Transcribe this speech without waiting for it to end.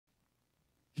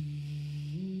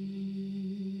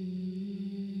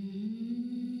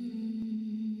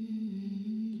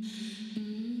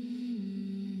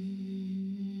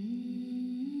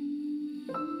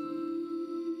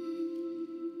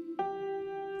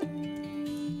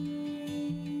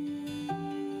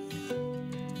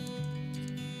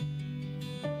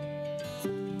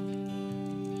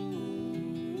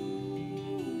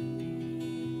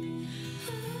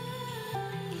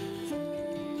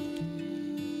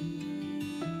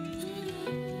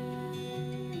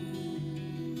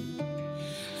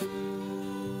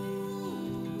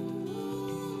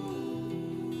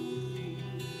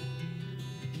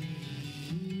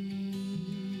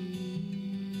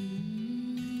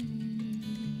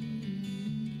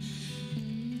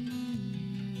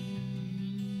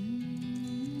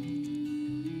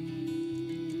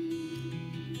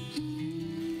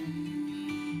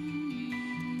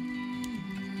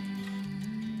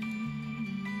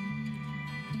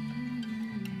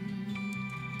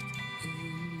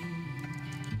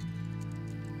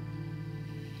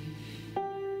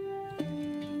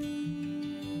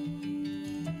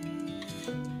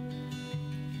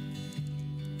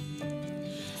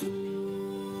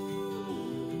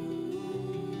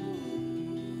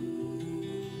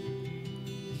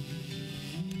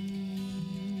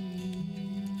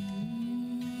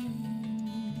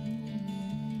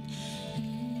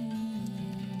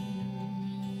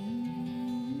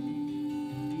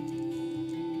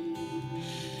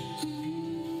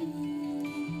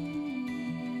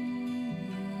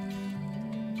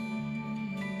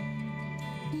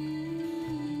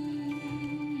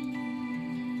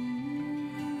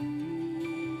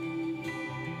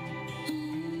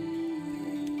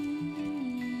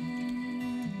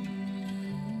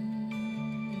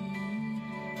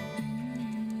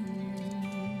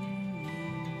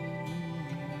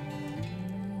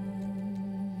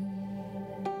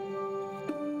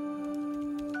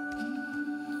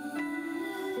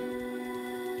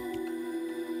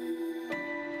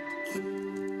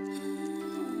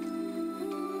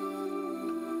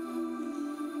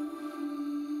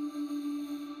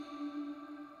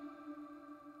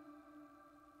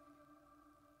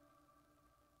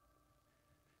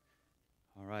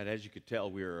as you could tell,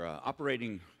 we're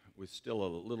operating with still a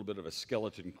little bit of a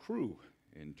skeleton crew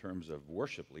in terms of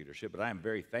worship leadership, but I am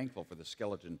very thankful for the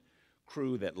skeleton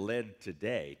crew that led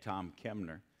today, Tom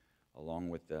Kemner, along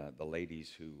with the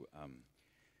ladies who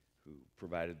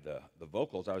provided the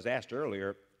vocals. I was asked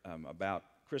earlier about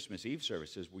Christmas Eve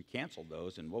services. We canceled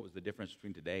those, and what was the difference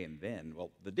between today and then?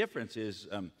 Well, the difference is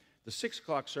the 6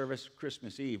 o'clock service,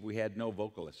 Christmas Eve, we had no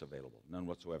vocalists available, none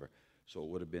whatsoever. So it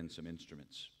would have been some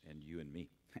instruments and you and me.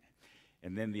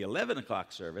 And then the 11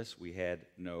 o'clock service, we had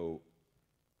no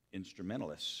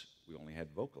instrumentalists. We only had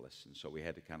vocalists. And so we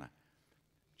had to kind of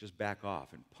just back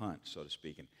off and punt, so to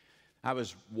speak. And I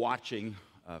was watching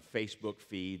Facebook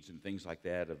feeds and things like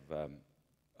that of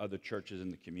other churches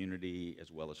in the community, as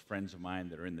well as friends of mine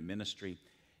that are in the ministry.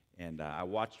 And I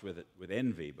watched with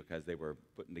envy because they were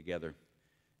putting together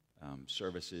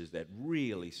services that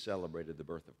really celebrated the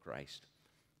birth of Christ.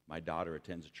 My daughter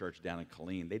attends a church down in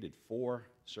Killeen. They did 4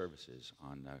 services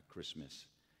on Christmas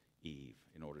Eve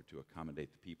in order to accommodate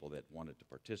the people that wanted to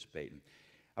participate. And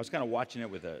I was kind of watching it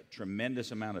with a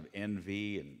tremendous amount of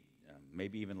envy and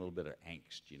maybe even a little bit of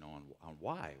angst, on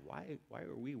why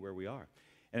are we where we are?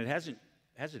 And it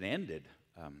hasn't ended.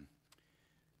 I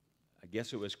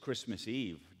guess it was Christmas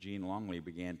Eve. Gene Longley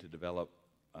began to develop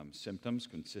symptoms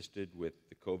consisted with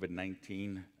the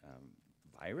COVID-19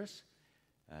 virus.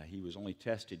 He was only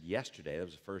tested yesterday. That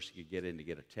was the first he could get in to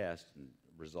get a test, and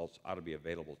results ought to be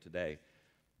available today.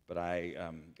 But I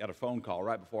got a phone call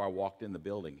right before I walked in the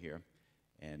building here,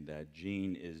 and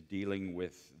Gene is dealing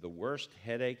with the worst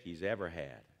headache he's ever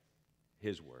had,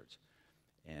 his words,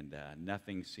 and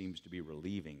nothing seems to be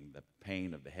relieving the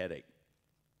pain of the headache.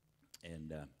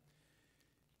 And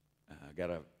I got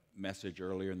a message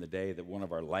earlier in the day that one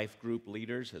of our life group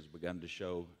leaders has begun to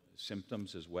show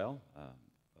symptoms as well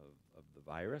of the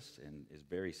virus and is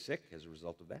very sick as a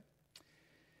result of that.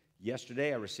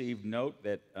 Yesterday, I received note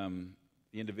that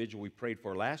the individual we prayed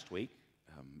for last week,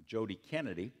 Jody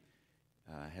Kennedy,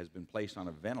 has been placed on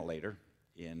a ventilator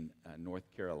in North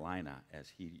Carolina as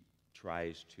he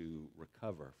tries to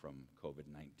recover from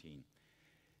COVID-19.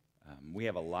 We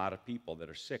have a lot of people that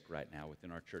are sick right now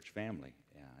within our church family.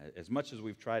 As much as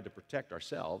we've tried to protect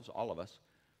ourselves, all of us,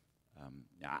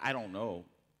 I don't know,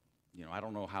 I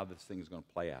don't know how this thing is going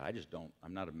to play out. I just don't.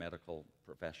 I'm not a medical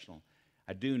professional.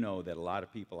 I do know that a lot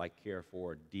of people I care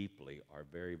for deeply are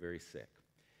very, very sick.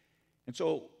 And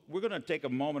so we're going to take a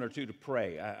moment or two to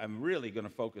pray. I'm really going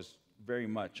to focus very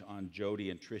much on Jody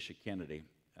and Tricia Kennedy.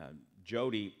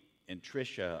 Jody and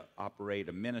Tricia operate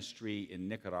a ministry in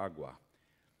Nicaragua.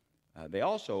 They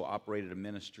also operated a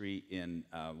ministry in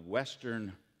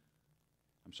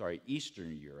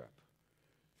Eastern Europe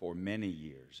for many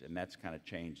years, and that's kind of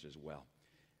changed as well.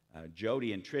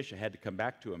 Jody and Tricia had to come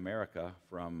back to America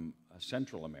from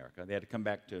Central America. They had to come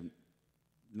back to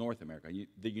North America,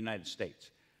 the United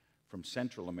States, from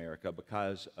Central America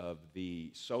because of the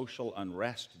social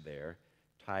unrest there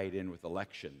tied in with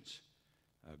elections.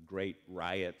 Great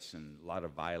riots and a lot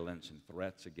of violence and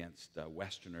threats against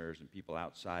Westerners and people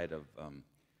outside of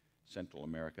Central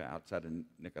America, outside of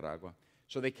Nicaragua.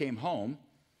 So they came home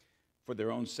for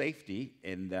their own safety,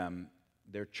 and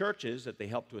their churches that they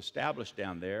helped to establish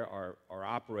down there are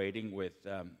operating with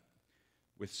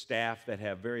staff that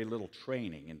have very little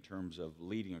training in terms of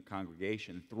leading a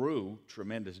congregation through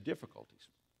tremendous difficulties.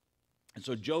 And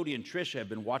so Jody and Tricia have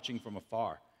been watching from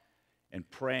afar and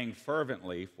praying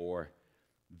fervently for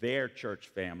their church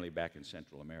family back in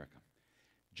Central America.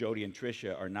 Jody and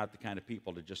Tricia are not the kind of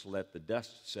people to just let the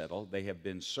dust settle. They have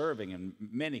been serving in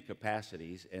many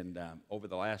capacities, and over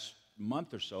the last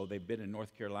month or so, they've been in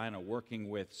North Carolina working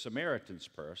with Samaritan's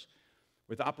Purse,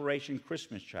 with Operation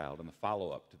Christmas Child and the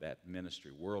follow-up to that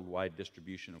ministry, worldwide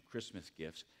distribution of Christmas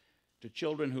gifts to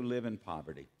children who live in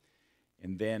poverty.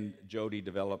 And then Jody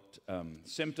developed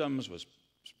symptoms, was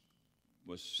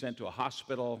sent to a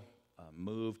hospital,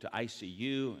 moved to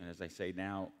ICU, and as I say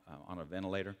now, on a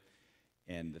ventilator.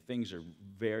 And the things are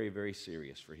very, very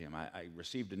serious for him. I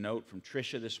received a note from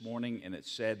Tricia this morning, and it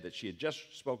said that she had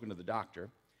just spoken to the doctor,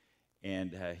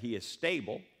 and he is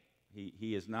stable.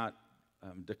 He is not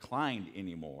declined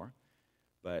anymore,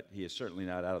 but he is certainly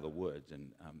not out of the woods,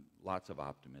 and lots of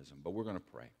optimism. But we're going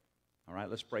to pray. All right,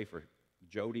 let's pray for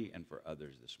Jody and for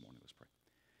others this morning. Let's pray.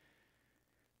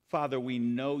 Father, we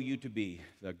know you to be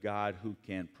the God who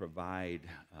can provide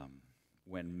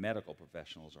when medical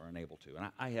professionals are unable to. And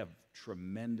I have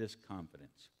tremendous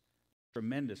confidence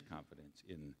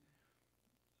in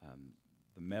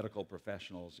the medical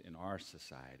professionals in our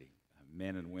society,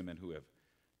 men and women who have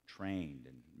trained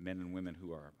and men and women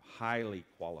who are highly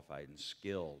qualified and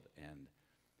skilled and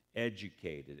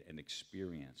educated and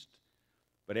experienced.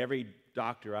 But every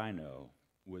doctor I know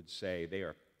would say they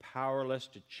are powerless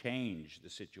to change the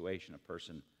situation a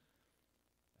person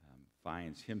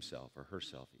finds himself or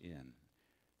herself in.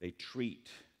 They treat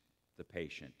the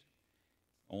patient.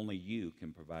 Only you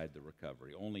can provide the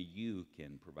recovery. Only you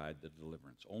can provide the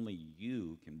deliverance. Only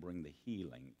you can bring the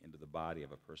healing into the body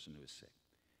of a person who is sick.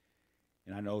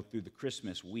 And I know through the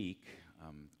Christmas week,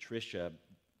 Tricia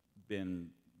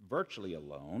been virtually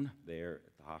alone there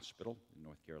at the hospital in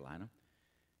North Carolina.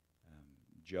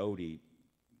 Jody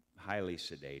highly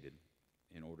sedated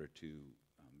in order to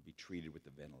be treated with the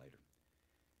ventilator.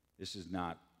 This is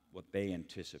not what they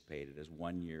anticipated as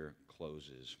 1 year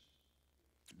closes.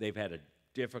 They've had a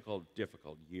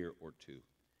difficult year or two.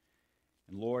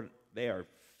 And Lord, they are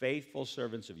faithful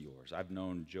servants of yours. I've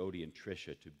known Jody and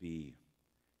Tricia to be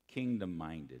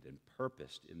kingdom-minded and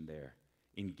purposed in their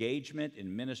engagement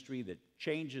in ministry that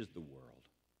changes the world.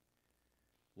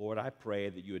 Lord, I pray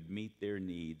that you would meet their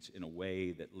needs in a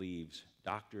way that leaves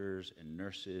doctors and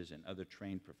nurses and other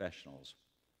trained professionals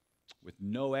with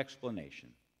no explanation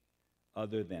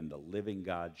other than the living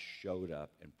God showed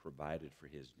up and provided for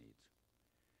his needs.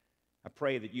 I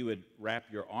pray that you would wrap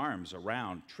your arms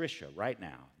around Tricia right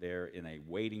now. They're in a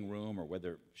waiting room, or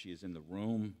whether she is in the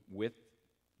room with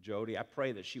Jody. I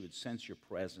pray that she would sense your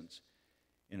presence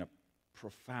in a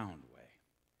profound way,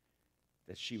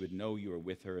 that she would know you are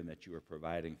with her and that you are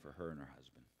providing for her and her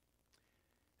husband.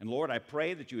 And Lord, I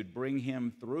pray that you would bring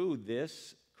him through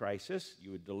this crisis, you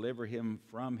would deliver him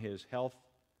from his health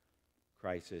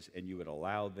crisis, and you would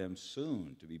allow them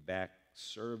soon to be back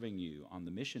serving you on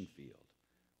the mission field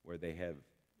where they have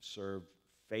served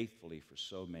faithfully for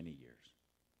so many years.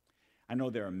 I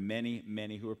know there are many,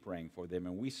 many who are praying for them,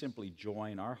 and we simply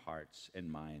join our hearts and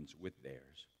minds with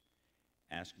theirs,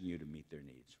 asking you to meet their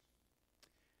needs.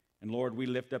 And Lord, we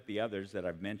lift up the others that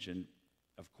I've mentioned.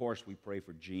 Of course, we pray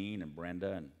for Jean and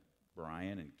Brenda and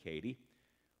Brian and Katie.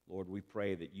 Lord, we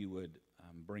pray that you would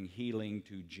bring healing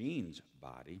to Jean's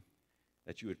body,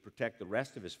 that you would protect the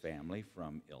rest of his family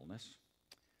from illness.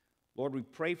 Lord, we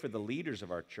pray for the leaders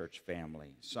of our church family,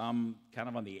 some kind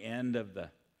of on the end of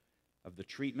the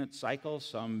treatment cycle,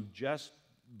 some just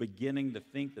beginning to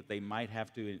think that they might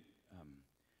have to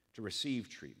receive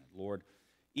treatment. Lord,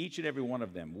 each and every one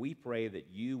of them, we pray that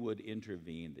you would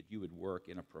intervene, that you would work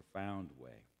in a profound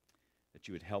way, that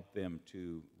you would help them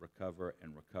to recover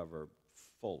and recover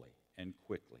fully and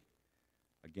quickly.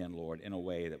 Again, Lord, in a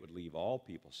way that would leave all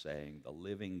people saying, the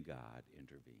living God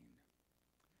intervened.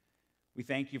 We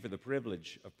thank you for the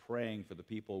privilege of praying for the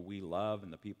people we love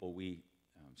and the people we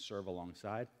serve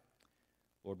alongside.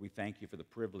 Lord, we thank you for the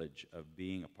privilege of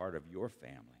being a part of your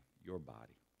family, your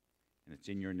body. And it's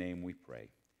in your name we pray.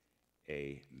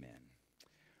 Amen.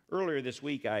 Earlier this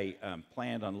week, I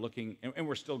planned on looking, and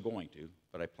we're still going to,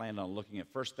 but I planned on looking at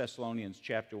 1 Thessalonians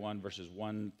chapter 1, verses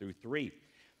 1 through 3.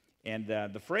 And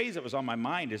the phrase that was on my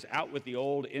mind is out with the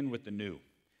old, in with the new.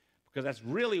 Because that's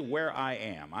really where I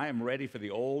am. I am ready for the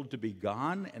old to be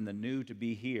gone and the new to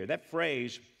be here. That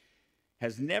phrase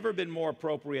has never been more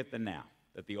appropriate than now,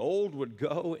 that the old would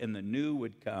go and the new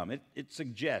would come. It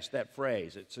suggests, that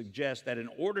phrase, it suggests that in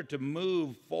order to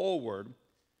move forward,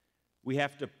 we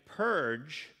have to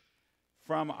purge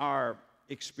from our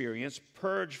experience,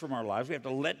 purge from our lives. We have to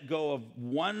let go of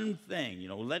one thing,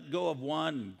 let go of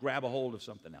one and grab a hold of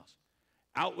something else.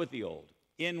 Out with the old,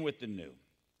 in with the new.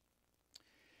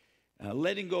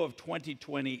 Letting go of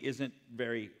 2020 isn't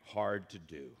very hard to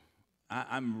do.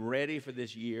 I'm ready for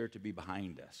this year to be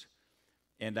behind us.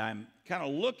 And I'm kind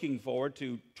of looking forward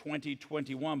to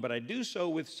 2021, but I do so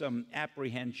with some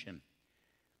apprehension.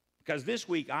 Because this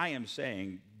week I am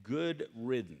saying good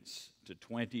riddance to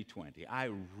 2020.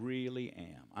 I really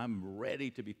am. I'm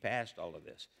ready to be past all of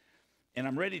this. And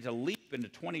I'm ready to leap into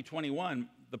 2021.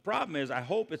 The problem is I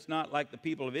hope it's not like the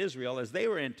people of Israel as they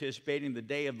were anticipating the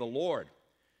day of the Lord.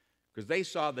 Because they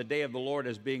saw the day of the Lord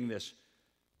as being this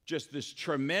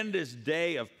tremendous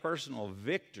day of personal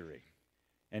victory.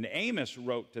 And Amos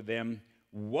wrote to them,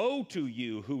 "Woe to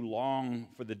you who long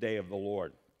for the day of the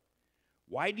Lord.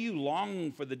 Why do you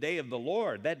long for the day of the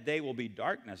Lord? That day will be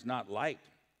darkness, not light."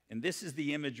 And this is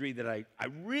the imagery that I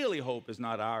really hope is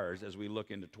not ours as we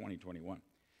look into 2021.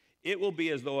 It will be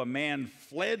as though a man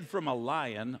fled from a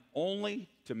lion only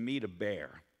to meet a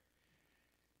bear.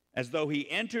 As though he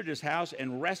entered his house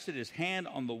and rested his hand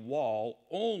on the wall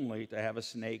only to have a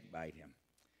snake bite him.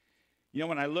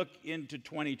 When I look into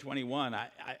 2021, I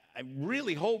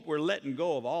really hope we're letting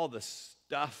go of all the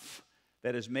stuff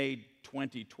that has made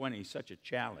 2020 such a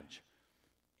challenge.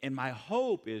 And my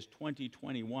hope is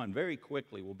 2021 very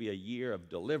quickly will be a year of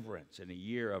deliverance and a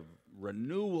year of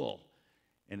renewal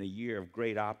and a year of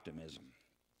great optimism.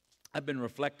 I've been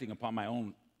reflecting upon my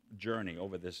own journey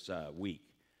over this week,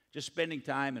 just spending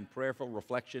time in prayerful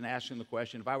reflection, asking the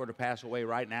question, if I were to pass away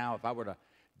right now, if I were to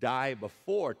die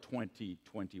before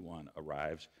 2021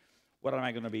 arrives, what am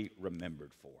I going to be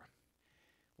remembered for?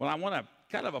 Well, I want to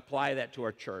kind of apply that to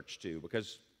our church too,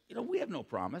 because, we have no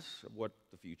promise of what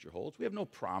the future holds. We have no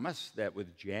promise that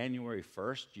with January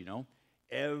 1st,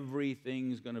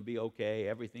 everything's going to be okay,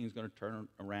 everything's going to turn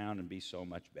around and be so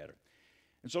much better.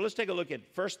 And so let's take a look at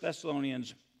 1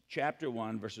 Thessalonians chapter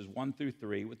 1, verses 1 through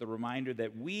 3, with the reminder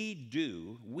that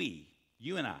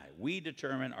you and I, we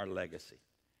determine our legacy.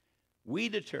 We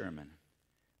determine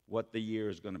what the year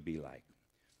is going to be like,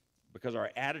 because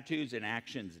our attitudes and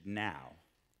actions now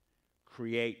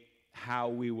create how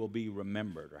we will be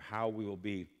remembered or how we will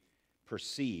be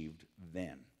perceived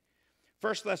then.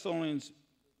 1 Thessalonians,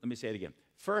 let me say it again.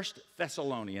 1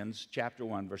 Thessalonians chapter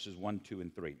 1, verses 1, 2,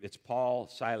 and 3. It's Paul,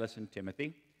 Silas, and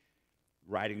Timothy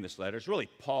writing this letter. It's really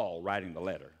Paul writing the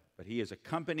letter, but he is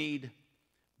accompanied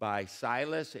by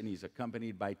Silas and he's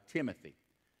accompanied by Timothy.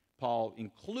 Paul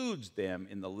includes them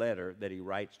in the letter that he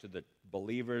writes to the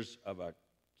believers of a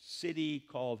city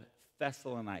called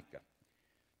Thessalonica.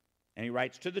 And he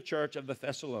writes to the church of the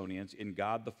Thessalonians in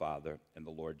God the Father and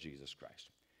the Lord Jesus Christ.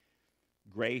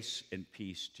 Grace and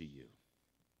peace to you.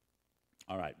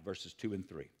 All right, verses 2 and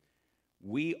 3.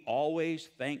 We always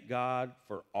thank God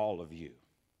for all of you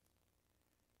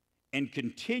and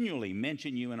continually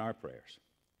mention you in our prayers.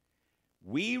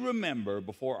 We remember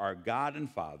before our God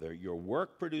and Father your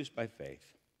work produced by faith,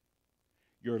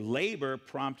 your labor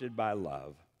prompted by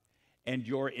love, and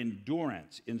your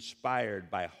endurance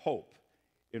inspired by hope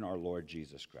in our Lord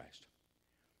Jesus Christ.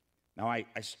 Now, I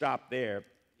stopped there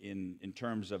in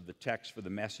terms of the text for the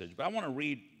message, but I want to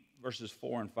read verses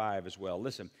 4 and 5 as well.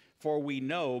 Listen, for we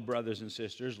know, brothers and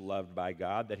sisters, loved by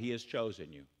God, that he has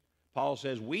chosen you. Paul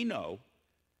says, we know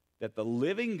that the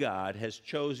living God has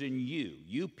chosen you,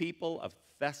 you people of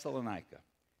Thessalonica.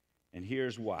 And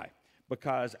here's why.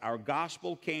 Because our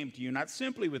gospel came to you not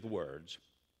simply with words,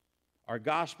 our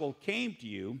gospel came to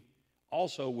you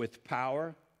also with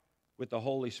power, with the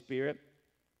Holy Spirit,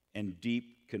 and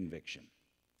deep conviction.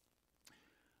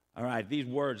 All right, these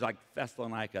words like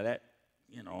Thessalonica, that,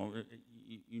 you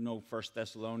know 1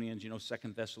 Thessalonians, 2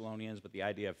 Thessalonians, but the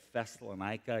idea of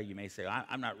Thessalonica, you may say,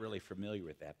 I'm not really familiar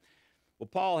with that. Well,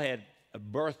 Paul had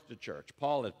birthed a church.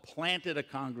 Paul had planted a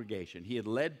congregation. He had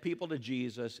led people to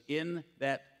Jesus in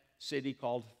that city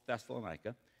called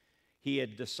Thessalonica. He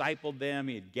had discipled them.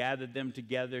 He had gathered them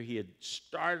together. He had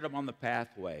started them on the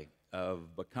pathway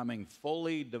of becoming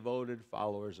fully devoted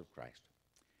followers of Christ.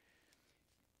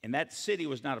 And that city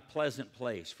was not a pleasant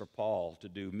place for Paul to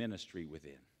do ministry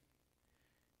within.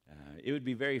 It would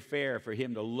be very fair for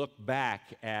him to look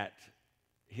back at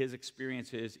his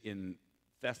experiences in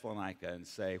Thessalonica and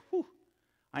say, whew,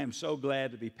 I am so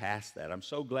glad to be past that. I'm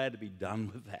so glad to be done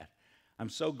with that. I'm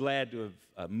so glad to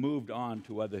have moved on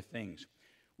to other things.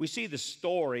 We see the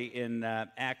story in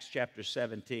Acts chapter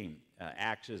 17.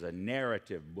 Acts is a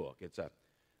narrative book.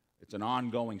 It's an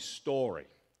ongoing story.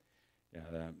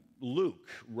 Luke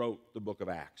wrote the book of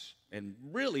Acts. And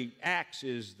really, Acts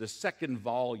is the second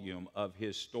volume of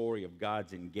his story of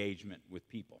God's engagement with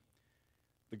people.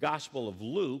 The Gospel of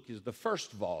Luke is the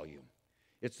first volume.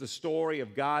 It's the story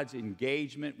of God's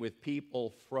engagement with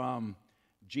people from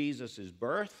Jesus'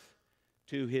 birth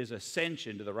to his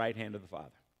ascension to the right hand of the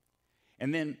Father.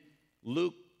 And then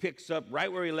Luke picks up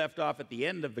right where he left off at the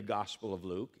end of the Gospel of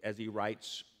Luke as he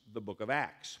writes the book of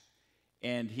Acts.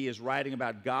 And he is writing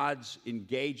about God's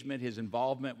engagement, his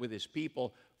involvement with his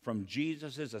people from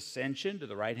Jesus' ascension to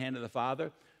the right hand of the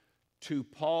Father to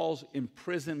Paul's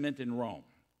imprisonment in Rome.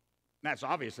 That's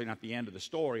obviously not the end of the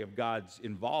story of God's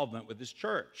involvement with his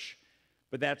church,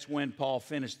 but that's when Paul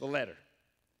finished the letter.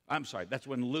 That's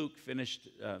when Luke finished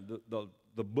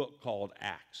the book called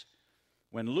Acts.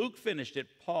 When Luke finished it,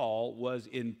 Paul was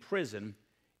in prison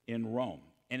in Rome.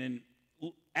 And in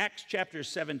Acts chapter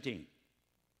 17,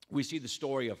 we see the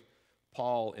story of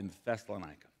Paul in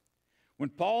Thessalonica. When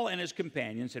Paul and his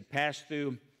companions had passed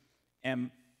through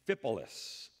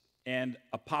Amphipolis and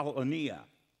Apollonia,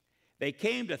 they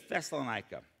came to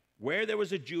Thessalonica, where there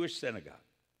was a Jewish synagogue.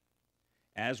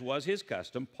 As was his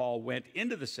custom, Paul went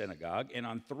into the synagogue, and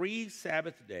on 3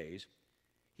 Sabbath days,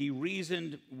 he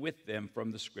reasoned with them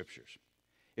from the Scriptures,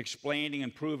 explaining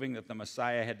and proving that the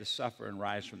Messiah had to suffer and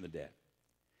rise from the dead.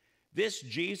 This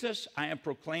Jesus I am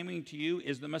proclaiming to you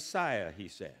is the Messiah, he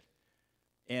said.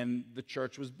 And the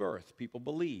church was birthed. People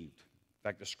believed. In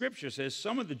fact, the Scripture says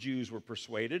some of the Jews were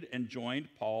persuaded and joined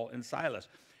Paul and Silas,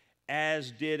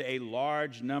 as did a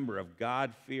large number of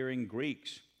God-fearing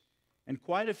Greeks and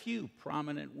quite a few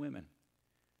prominent women.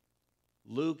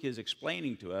 Luke is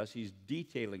explaining to us, he's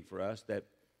detailing for us that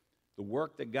the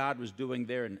work that God was doing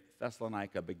there in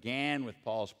Thessalonica began with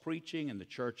Paul's preaching, and the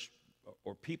church,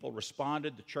 or people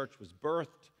responded, the church was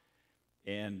birthed,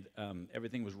 and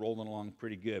everything was rolling along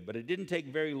pretty good. But it didn't take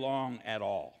very long at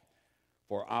all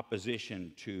for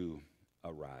opposition to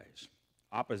arise.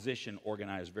 Opposition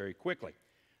organized very quickly.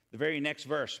 The very next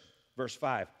verse, verse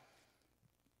 5,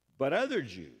 but other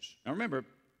Jews, now remember,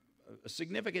 a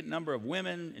significant number of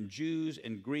women and Jews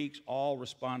and Greeks all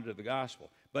responded to the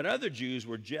gospel. But other Jews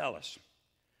were jealous.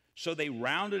 So they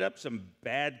rounded up some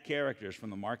bad characters from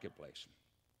the marketplace.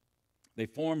 They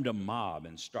formed a mob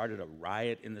and started a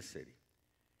riot in the city.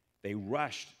 They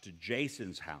rushed to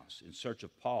Jason's house in search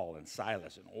of Paul and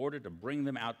Silas in order to bring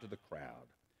them out to the crowd.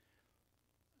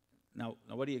 Now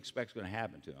what do you expect is going to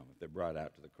happen to them if they're brought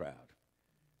out to the crowd?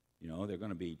 You know, they're going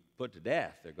to be put to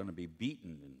death. They're going to be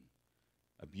beaten and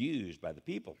abused by the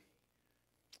people.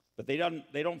 But they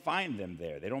don't find them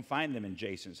there. They don't find them in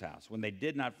Jason's house. When they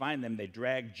did not find them, they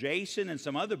dragged Jason and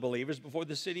some other believers before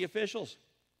the city officials,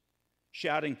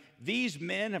 shouting, "These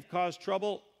men have caused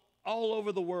trouble all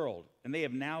over the world, and they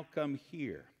have now come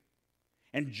here.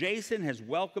 And Jason has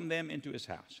welcomed them into his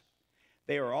house.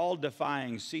 They are all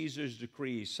defying Caesar's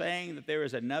decrees, saying that there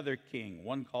is another king,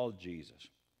 one called Jesus."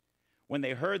 When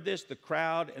they heard this, the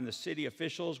crowd and the city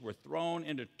officials were thrown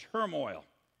into turmoil,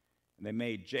 and they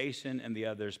made Jason and the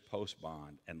others post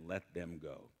bond and let them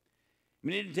go. I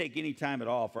mean, it didn't take any time at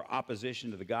all for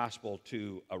opposition to the gospel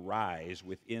to arise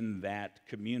within that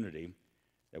community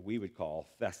that we would call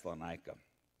Thessalonica.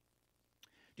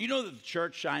 Do you know that the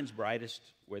church shines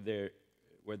brightest where the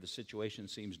situation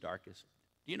seems darkest?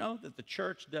 Do you know that the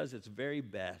church does its very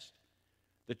best?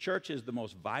 The church is the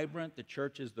most vibrant. The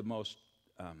church is the most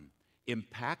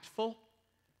impactful,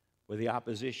 where the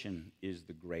opposition is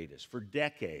the greatest. For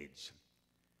decades,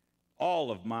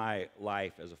 all of my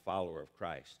life as a follower of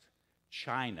Christ,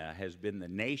 China has been the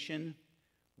nation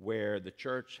where the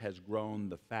church has grown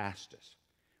the fastest,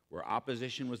 where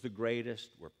opposition was the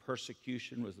greatest, where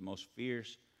persecution was the most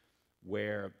fierce,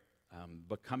 where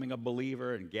becoming a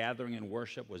believer and gathering in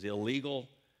worship was illegal.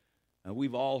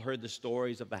 We've all heard the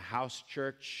stories of the house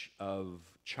church of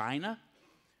China,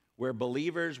 where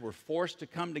believers were forced to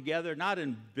come together, not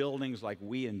in buildings like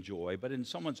we enjoy, but in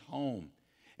someone's home.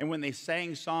 And when they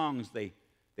sang songs, they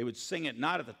would sing it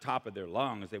not at the top of their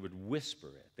lungs, they would whisper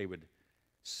it. They would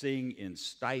sing in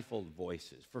stifled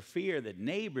voices for fear that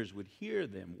neighbors would hear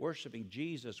them worshiping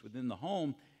Jesus within the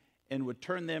home and would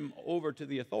turn them over to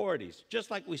the authorities, just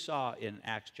like we saw in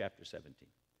Acts chapter 17.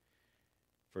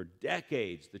 For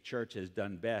decades, the church has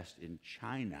done best in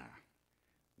China,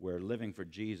 where living for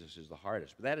Jesus is the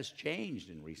hardest. But that has changed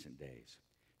in recent days.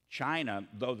 China,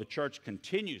 though the church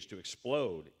continues to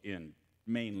explode in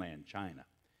mainland China,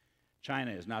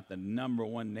 China is not the number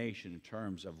one nation in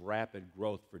terms of rapid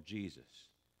growth for Jesus.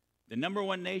 The number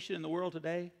one nation in the world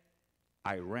today,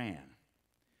 Iran,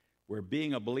 where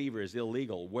being a believer is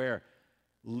illegal, where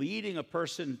leading a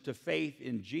person to faith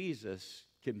in Jesus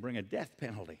can bring a death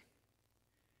penalty.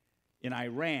 In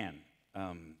Iran,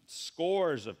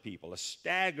 scores of people, a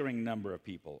staggering number of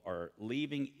people, are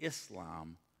leaving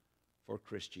Islam for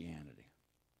Christianity.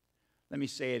 Let me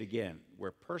say it again.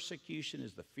 Where persecution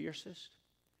is the fiercest,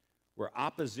 where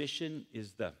opposition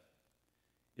is the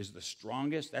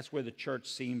strongest, that's where the church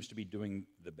seems to be doing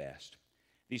the best.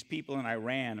 These people in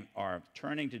Iran are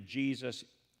turning to Jesus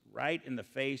right in the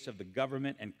face of the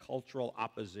government and cultural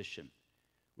opposition,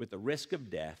 with the risk of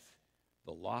death,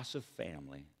 the loss of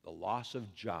family, the loss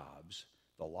of jobs,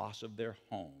 the loss of their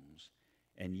homes,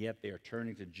 and yet they are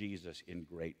turning to Jesus in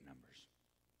great numbers.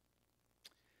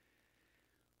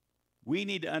 We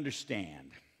need to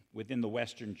understand within the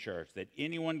Western church that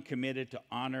anyone committed to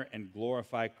honor and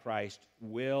glorify Christ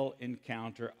will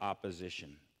encounter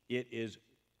opposition. It is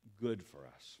good for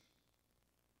us.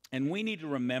 And we need to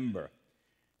remember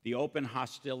the open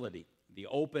hostility, the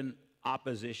open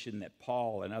opposition that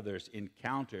Paul and others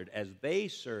encountered as they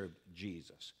served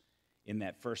Jesus in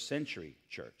that first century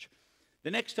church. The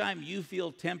next time you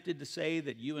feel tempted to say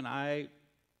that you and I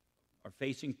are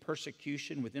facing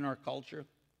persecution within our culture,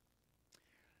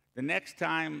 the next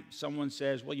time someone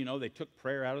says, well, you know, they took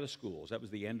prayer out of the schools, that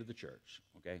was the end of the church,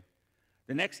 okay?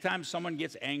 The next time someone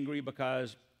gets angry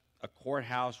because a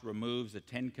courthouse removes the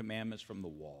 10 Commandments from the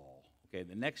wall, okay?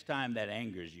 The next time that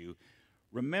angers you,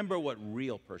 remember what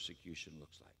real persecution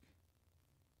looks like.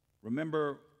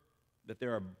 Remember that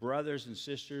there are brothers and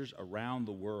sisters around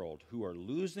the world who are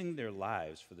losing their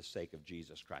lives for the sake of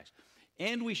Jesus Christ.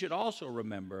 And we should also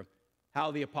remember how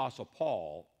the Apostle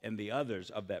Paul and the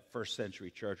others of that first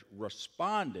century church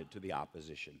responded to the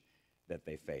opposition that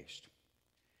they faced.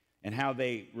 and how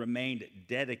they remained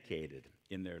dedicated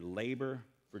in their labor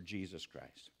for Jesus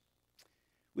Christ.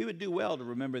 We would do well to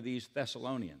remember these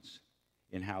Thessalonians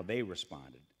in how they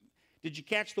responded. Did you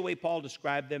catch the way Paul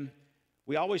described them?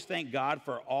 We always thank God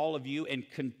for all of you and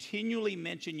continually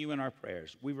mention you in our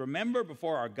prayers. We remember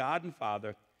before our God and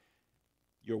Father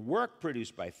your work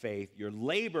produced by faith, your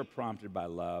labor prompted by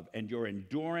love, and your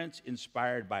endurance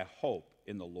inspired by hope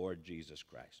in the Lord Jesus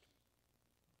Christ.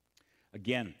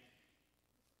 Again,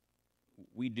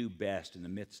 we do best in the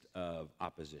midst of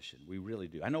opposition. We really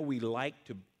do. I know we like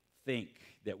to think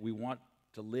that we want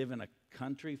to live in a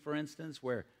country, for instance,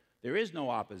 where there is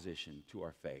no opposition to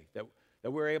our faith, that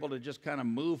we're able to just kind of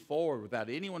move forward without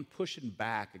anyone pushing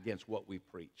back against what we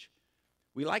preach.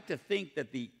 We like to think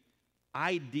that the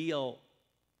ideal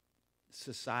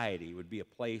society would be a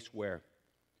place where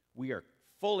we are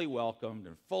fully welcomed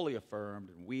and fully affirmed,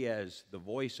 and we as the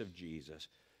voice of Jesus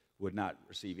would not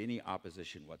receive any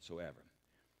opposition whatsoever.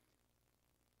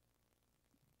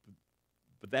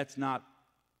 But that's not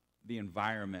the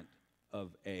environment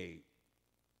of a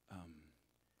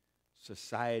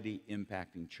society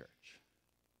impacting church.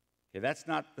 Okay, that's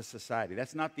not the society.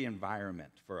 That's not the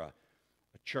environment for a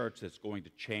church that's going to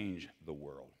change the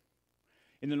world.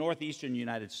 In the northeastern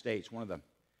United States, one of the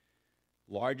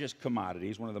largest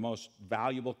commodities, one of the most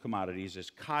valuable commodities is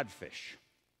codfish.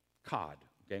 Cod,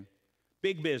 okay?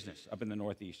 Big business up in the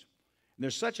Northeast. And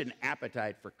there's such an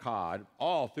appetite for cod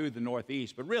all through the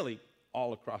Northeast, but really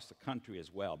all across the country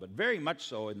as well, but very much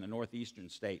so in the northeastern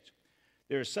states.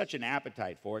 There is such an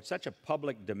appetite for it, such a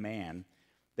public demand,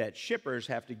 that shippers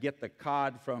have to get the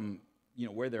cod from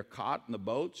where they're caught in the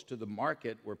boats to the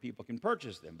market where people can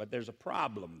purchase them. But there's a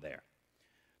problem there.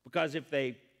 Because if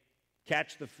they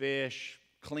catch the fish,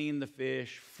 clean the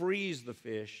fish, freeze the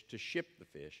fish to ship the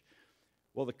fish,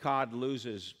 well, the cod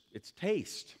loses its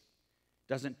taste. It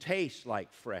doesn't taste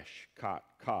like fresh caught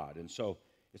cod, and so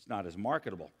it's not as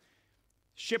marketable.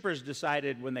 Shippers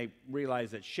decided, when they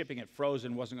realized that shipping it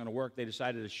frozen wasn't going to work, they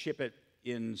decided to ship it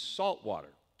in salt water.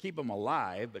 Keep them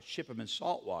alive, but ship them in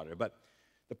salt water. But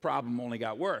the problem only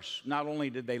got worse. Not only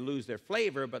did they lose their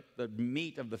flavor, but the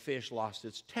meat of the fish lost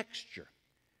its texture.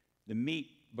 The meat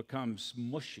becomes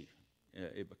mushy.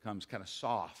 It becomes kind of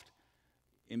soft,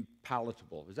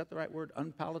 impalatable. Is that the right word?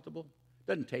 Unpalatable?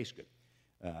 Doesn't taste good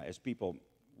as people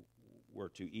were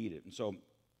to eat it. And so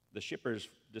the shippers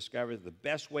discovered that the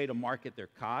best way to market their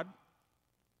cod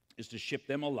is to ship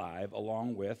them alive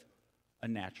along with a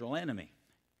natural enemy.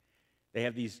 They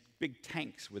have these big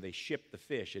tanks where they ship the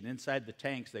fish, and inside the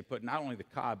tanks they put not only the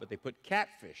cod, but they put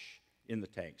catfish in the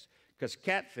tanks, because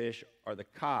catfish are the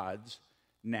cod's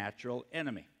natural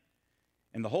enemy.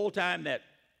 And the whole time that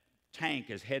tank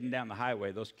is heading down the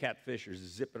highway, those catfish are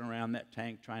zipping around that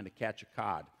tank trying to catch a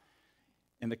cod.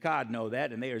 And the cod know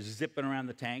that, and they are zipping around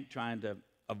the tank trying to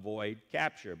avoid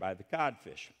capture by the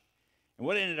codfish. And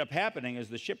what ended up happening is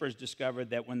the shippers discovered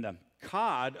that when the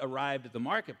cod arrived at the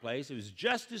marketplace, it was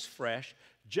just as fresh,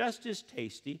 just as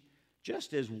tasty,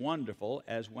 just as wonderful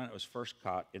as when it was first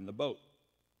caught in the boat.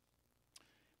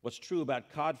 What's true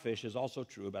about codfish is also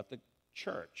true about the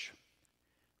church.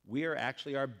 We are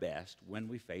actually our best when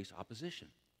we face opposition.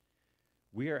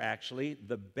 We are actually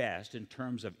the best in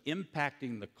terms of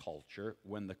impacting the culture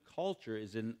when the culture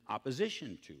is in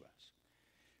opposition to us.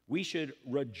 We should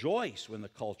rejoice when the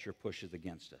culture pushes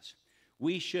against us.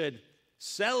 We should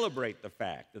celebrate the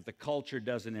fact that the culture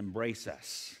doesn't embrace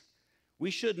us.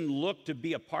 We shouldn't look to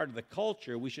be a part of the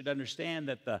culture. We should understand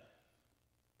that the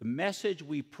message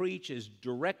we preach is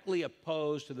directly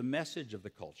opposed to the message of the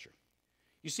culture.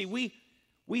 You see,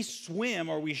 we swim,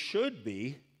 or we should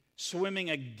be, swimming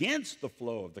against the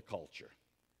flow of the culture,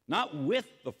 not with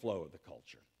the flow of the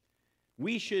culture.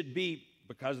 We should be,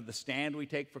 because of the stand we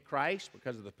take for Christ,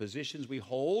 because of the positions we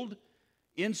hold,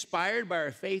 inspired by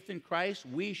our faith in Christ,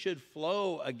 we should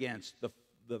flow against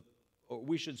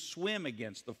we should swim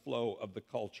against the flow of the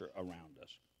culture around us.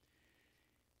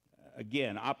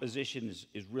 Again, opposition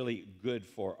is really good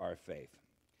for our faith.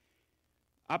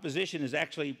 Opposition is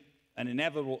actually an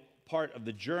inevitable part of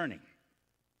the journey.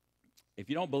 If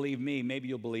you don't believe me, maybe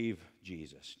you'll believe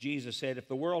Jesus. Jesus said, if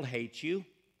the world hates you,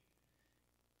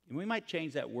 and we might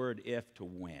change that word if to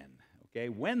when, okay?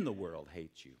 When the world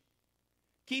hates you,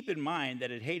 keep in mind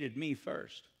that it hated me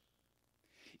first.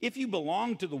 If you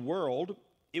belong to the world,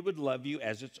 it would love you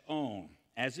as its own.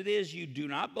 As it is, you do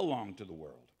not belong to the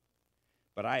world,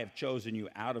 but I have chosen you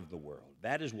out of the world.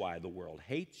 That is why the world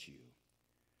hates you.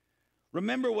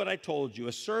 Remember what I told you,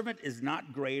 a servant is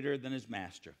not greater than his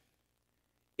master.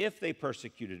 If they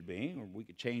persecuted me, or we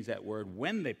could change that word,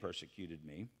 when they persecuted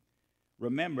me,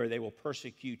 remember they will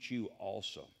persecute you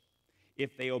also.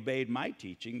 If they obeyed my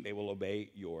teaching, they will obey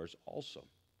yours also.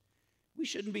 We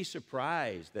shouldn't be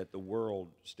surprised that the world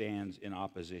stands in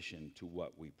opposition to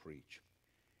what we preach.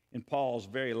 In Paul's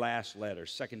very last letter,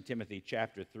 2 Timothy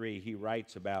chapter 3, he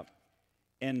writes about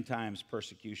end times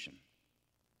persecution.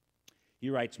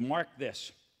 He writes, "Mark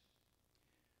this,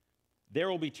 there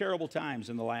will be terrible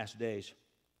times in the last days.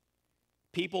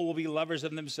 People will be lovers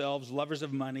of themselves, lovers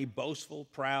of money, boastful,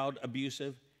 proud,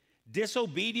 abusive,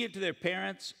 disobedient to their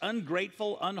parents,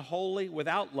 ungrateful, unholy,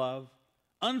 without love,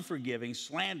 unforgiving,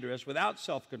 slanderous, without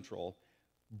self-control,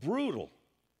 brutal,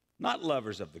 not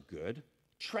lovers of the good,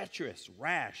 treacherous,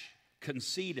 rash,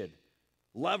 conceited,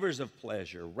 lovers of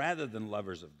pleasure rather than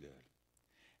lovers of good,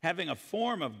 having a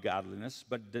form of godliness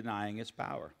but denying its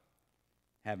power.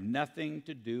 Have nothing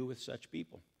to do with such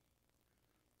people."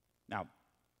 Now,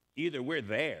 either we're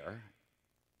there,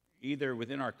 either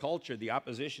within our culture the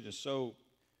opposition is so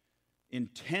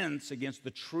intense against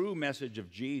the true message of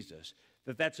Jesus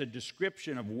that that's a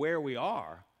description of where we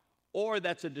are, or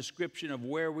that's a description of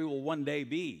where we will one day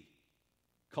be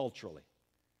culturally.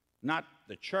 Not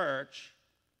the church,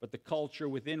 but the culture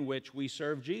within which we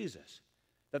serve Jesus.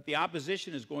 That the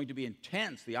opposition is going to be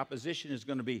intense, the opposition is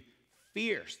going to be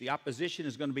fierce, the opposition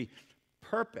is going to be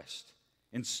purposed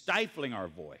in stifling our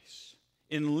voice,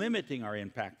 in limiting our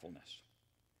impactfulness.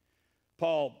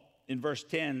 Paul, in verse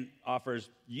 10, offers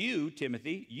you,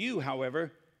 Timothy, you,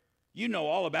 however, you know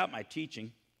all about my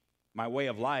teaching, my way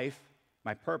of life,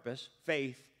 my purpose,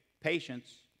 faith,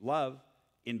 patience, love,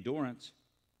 endurance,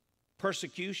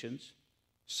 persecutions,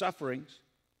 sufferings,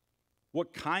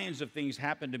 what kinds of things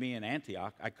happened to me in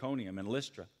Antioch, Iconium, and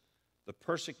Lystra, the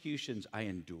persecutions I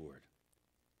endured.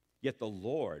 Yet the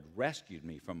Lord rescued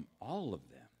me from all of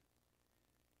them.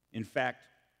 In fact,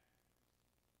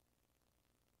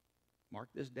 mark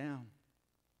this down.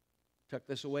 Tuck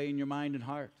this away in your mind and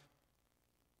heart.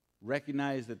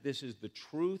 Recognize that this is the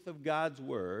truth of God's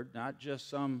word, not just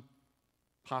some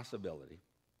possibility.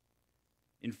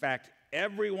 In fact,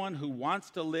 everyone who wants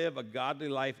to live a godly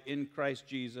life in Christ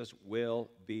Jesus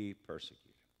will be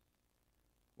persecuted,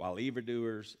 while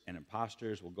evildoers and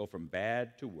impostors will go from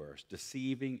bad to worse,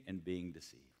 deceiving and being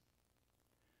deceived.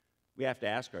 We have to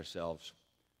ask ourselves,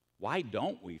 why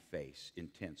don't we face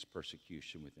intense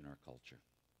persecution within our culture?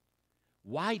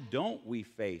 Why don't we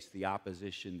face the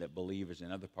opposition that believers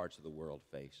in other parts of the world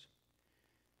face?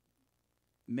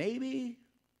 Maybe,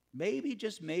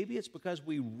 just maybe, it's because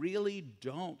we really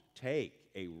don't take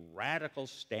a radical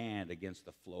stand against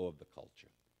the flow of the culture.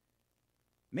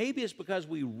 Maybe it's because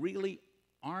we really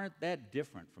aren't that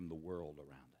different from the world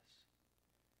around us.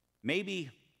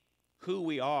 Maybe who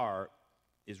we are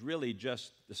is really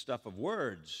just the stuff of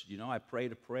words. You know, I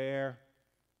prayed a prayer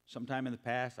sometime in the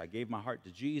past. I gave my heart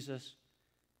to Jesus.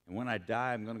 And when I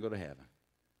die, I'm going to go to heaven.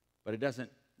 But it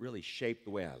doesn't really shape the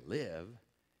way I live.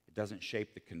 It doesn't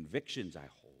shape the convictions I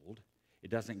hold. It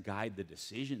doesn't guide the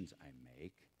decisions I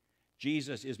make.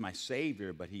 Jesus is my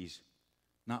Savior, but He's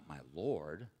not my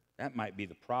Lord. That might be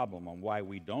the problem on why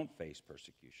we don't face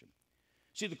persecution.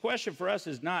 See, the question for us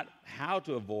is not how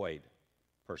to avoid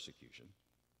persecution.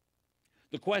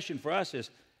 The question for us is,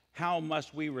 how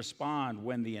must we respond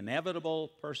when the inevitable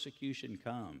persecution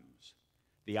comes?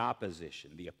 The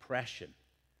opposition, the oppression,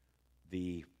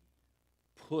 the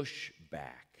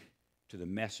pushback to the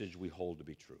message we hold to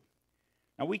be true.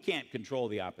 Now, we can't control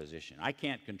the opposition. I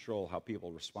can't control how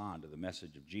people respond to the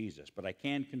message of Jesus, but I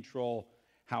can control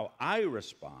how I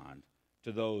respond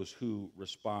to those who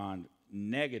respond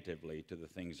negatively to the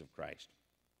things of Christ.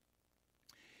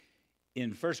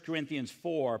 In 1 Corinthians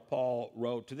 4, Paul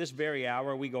wrote, "To this very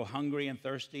hour we go hungry and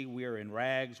thirsty. We are in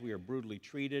rags. We are brutally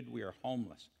treated. We are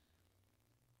homeless.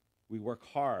 We work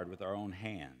hard with our own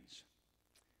hands."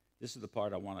 This is the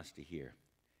part I want us to hear.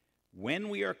 "When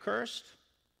we are cursed,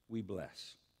 we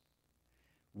bless.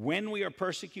 When we are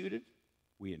persecuted,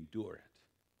 we endure it.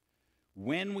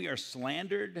 When we are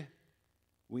slandered,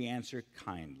 we answer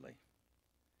kindly.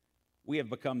 We have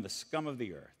become the scum of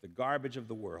the earth, the garbage of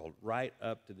the world, right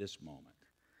up to this moment."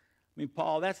 I mean,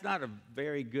 Paul, that's not a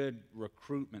very good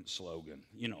recruitment slogan,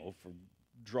 you know, for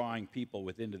drawing people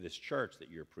within to this church that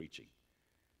you're preaching.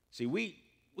 See, we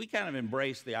kind of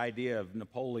embrace the idea of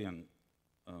Napoleon.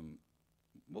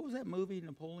 What was that movie,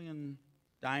 Napoleon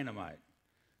Dynamite?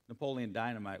 Napoleon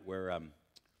Dynamite, where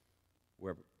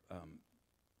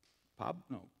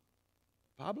Pablo?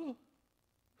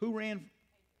 Who ran?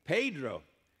 Pedro.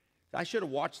 I should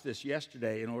have watched this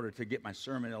yesterday in order to get my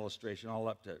sermon illustration all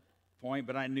up to point,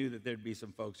 but I knew that there'd be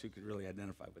some folks who could really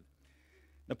identify with it.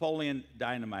 Napoleon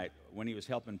Dynamite, when he was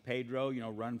helping Pedro, you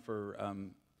know, run for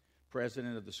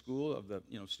president of the school, of the,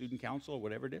 you know, student council or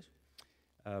whatever it is.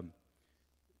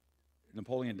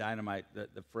 Napoleon Dynamite,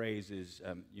 the phrase is,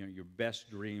 your best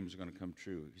dreams are going to come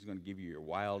true. He's going to give you your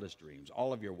wildest dreams.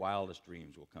 All of your wildest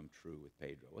dreams will come true with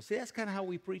Pedro. Well, see, that's kind of how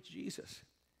we preach Jesus.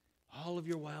 All of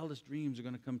your wildest dreams are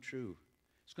going to come true.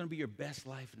 It's going to be your best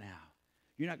life now.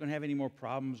 You're not going to have any more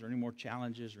problems or any more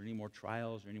challenges or any more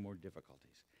trials or any more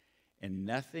difficulties. And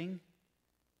nothing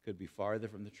could be farther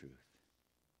from the truth.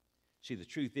 See, the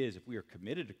truth is, if we are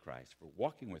committed to Christ, if we're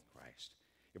walking with Christ,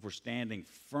 if we're standing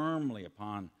firmly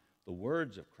upon the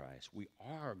words of Christ, we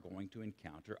are going to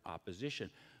encounter opposition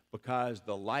because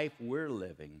the life we're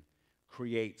living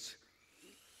creates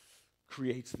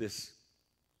this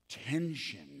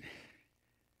tension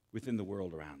within the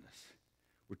world around us.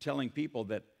 We're telling people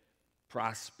that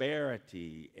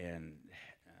prosperity and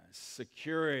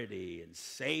security and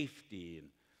safety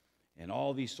and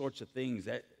all these sorts of things,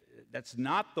 that's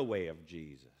not the way of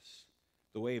Jesus.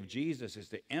 The way of Jesus is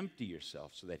to empty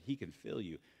yourself so that he can fill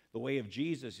you. The way of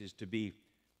Jesus is to be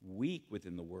weak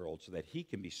within the world so that he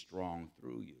can be strong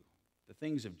through you. The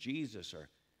things of Jesus are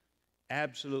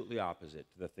absolutely opposite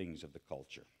to the things of the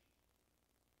culture.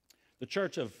 The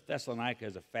church of Thessalonica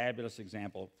is a fabulous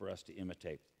example for us to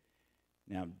imitate.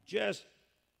 Now, just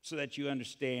so that you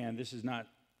understand, this is not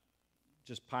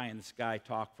just pie-in-the-sky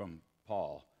talk from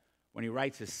Paul. When he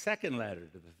writes his second letter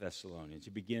to the Thessalonians,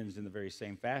 he begins in the very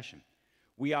same fashion.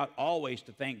 We ought always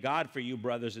to thank God for you,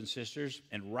 brothers and sisters,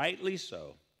 and rightly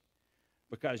so,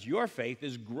 because your faith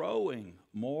is growing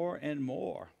more and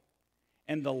more,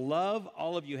 and the love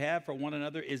all of you have for one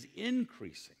another is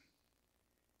increasing.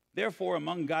 Therefore,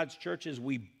 among God's churches,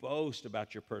 we boast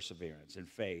about your perseverance and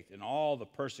faith and all the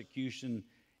persecution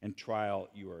and trial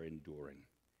you are enduring.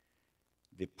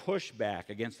 The pushback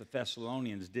against the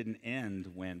Thessalonians didn't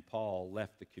end when Paul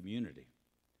left the community.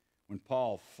 When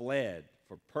Paul fled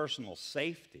for personal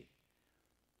safety,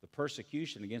 the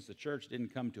persecution against the church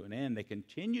didn't come to an end. They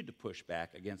continued to push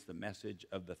back against the message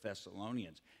of the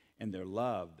Thessalonians, and their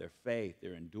love, their faith,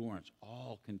 their endurance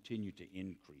all continued to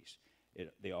increase.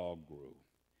 They all grew.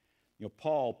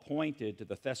 Paul pointed to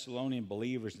the Thessalonian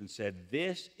believers and said,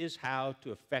 this is how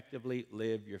to effectively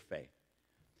live your faith.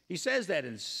 He says that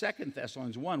in 2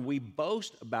 Thessalonians 1, we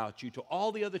boast about you to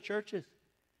all the other churches.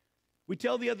 We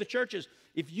tell the other churches,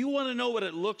 if you want to know what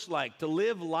it looks like to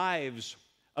live lives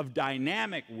of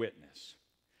dynamic witness,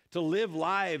 to live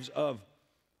lives of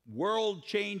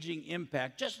world-changing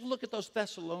impact, just look at those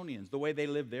Thessalonians, the way they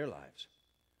lived their lives.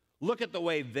 Look at the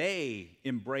way they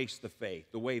embraced the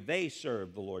faith, the way they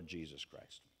served the Lord Jesus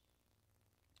Christ.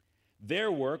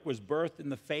 Their work was birthed in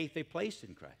the faith they placed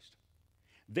in Christ.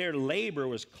 Their labor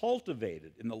was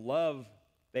cultivated in the love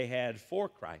they had for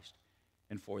Christ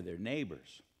and for their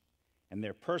neighbors. And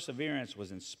their perseverance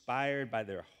was inspired by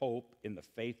their hope in the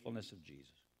faithfulness of Jesus.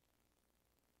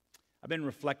 I've been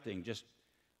reflecting just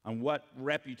on what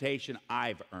reputation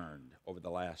I've earned over the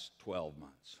last 12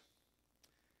 months.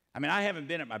 I mean, I haven't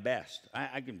been at my best.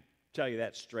 I can tell you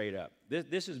that straight up.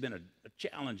 This has been a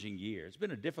challenging year. It's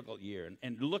been a difficult year.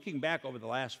 And looking back over the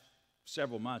last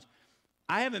several months,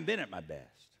 I haven't been at my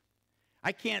best.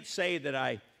 I can't say that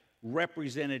I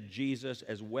represented Jesus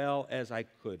as well as I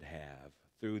could have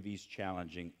through these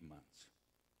challenging months.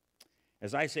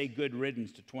 As I say good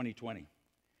riddance to 2020,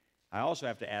 I also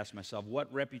have to ask myself,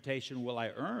 what reputation will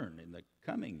I earn in the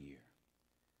coming year?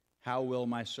 How will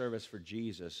my service for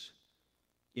Jesus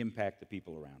impact the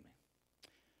people around me?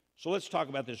 So let's talk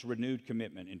about this renewed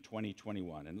commitment in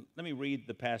 2021. And let me read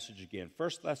the passage again. 1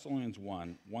 Thessalonians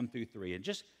 1, 1 through 3. And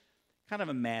just kind of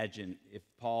imagine if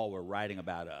Paul were writing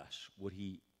about us, would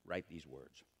he write these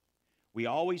words? We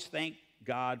always thank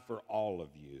God for all of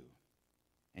you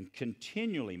and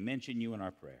continually mention you in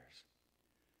our prayers.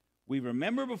 We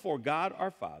remember before God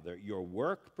our Father your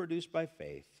work produced by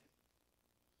faith,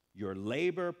 your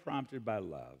labor prompted by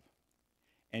love,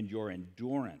 and your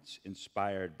endurance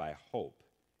inspired by hope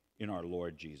in our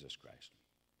Lord Jesus Christ.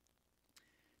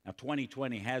 Now,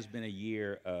 2020 has been a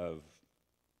year of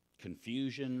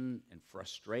confusion and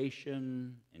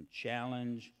frustration and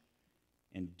challenge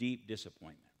and deep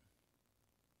disappointment.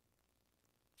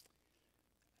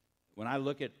 When I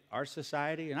look at our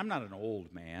society, and I'm not an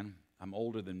old man, I'm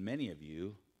older than many of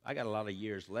you. I got a lot of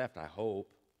years left, I hope.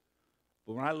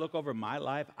 But when I look over my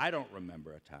life, I don't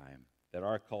remember a time that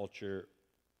our culture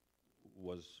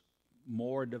was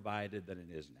more divided than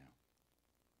it is now.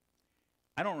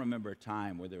 I don't remember a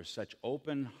time where there was such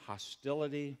open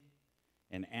hostility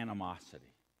and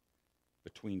animosity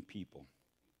between people.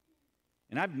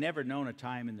 And I've never known a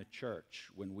time in the church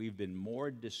when we've been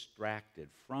more distracted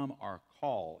from our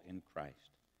call in Christ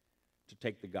to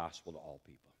take the gospel to all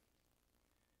people.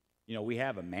 We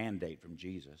have a mandate from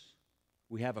Jesus.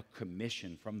 We have a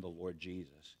commission from the Lord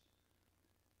Jesus.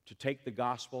 to take the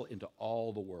gospel into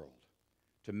all the world,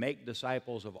 to make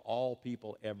disciples of all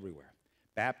people everywhere,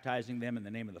 baptizing them in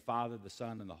the name of the Father, the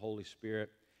Son, and the Holy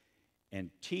Spirit, and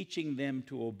teaching them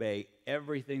to obey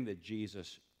everything that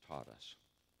Jesus taught us.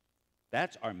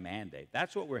 That's our mandate.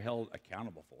 That's what we're held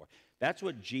accountable for. That's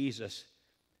what Jesus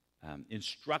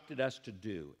instructed us to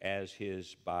do as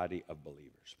his body of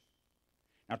believers.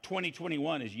 Now,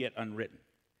 2021 is yet unwritten.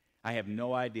 I have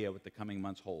no idea what the coming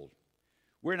months hold.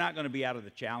 We're not going to be out of the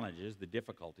challenges, the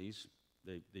difficulties,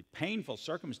 the painful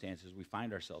circumstances we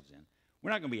find ourselves in.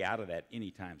 We're not going to be out of that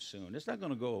anytime soon. It's not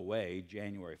going to go away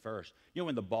January 1st. You know,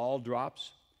 when the ball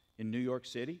drops in New York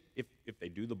City, if they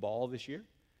do the ball this year,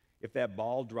 if that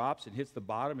ball drops and hits the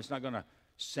bottom, it's not going to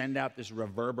send out this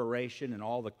reverberation and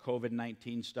all the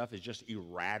COVID-19 stuff is just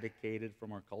eradicated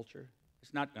from our culture.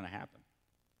 It's not going to happen.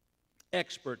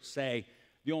 Experts say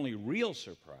the only real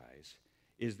surprise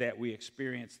is that we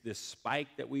experience this spike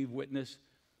that we've witnessed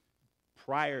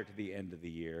prior to the end of the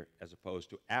year as opposed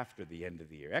to after the end of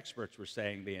the year. Experts were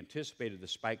saying they anticipated the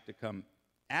spike to come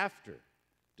after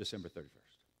December 31st.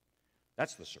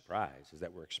 That's the surprise, is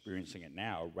that we're experiencing it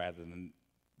now rather than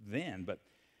then. But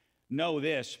know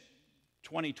this,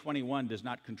 2021 does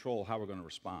not control how we're going to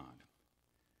respond.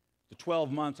 The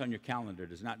 12 months on your calendar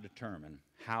does not determine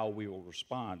how we will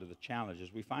respond to the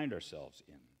challenges we find ourselves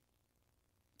in.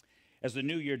 As the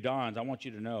new year dawns, I want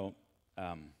you to know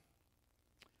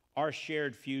our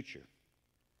shared future,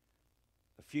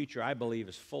 a future I believe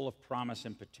is full of promise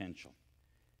and potential.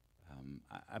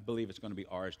 I believe it's going to be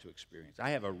ours to experience.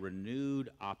 I have a renewed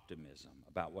optimism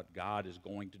about what God is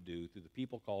going to do through the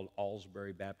people called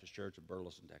Alsbury Baptist Church of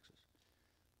Burleson, Texas.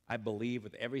 I believe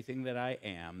with everything that I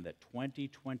am that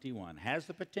 2021 has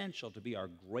the potential to be our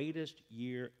greatest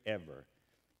year ever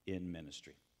in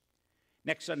ministry.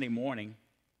 Next Sunday morning,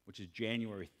 which is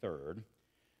January 3rd,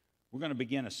 we're going to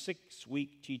begin a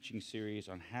 6-week teaching series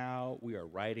on how we are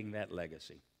writing that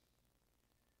legacy.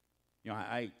 You know,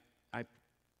 I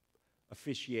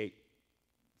officiate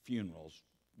funerals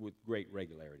with great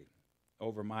regularity.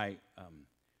 Over my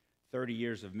 30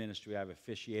 years of ministry, I've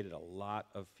officiated a lot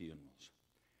of funerals.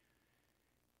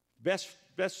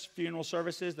 Best funeral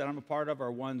services that I'm a part of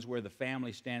are ones where the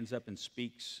family stands up and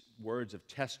speaks words of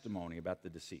testimony about the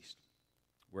deceased,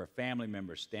 where a family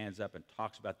member stands up and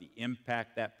talks about the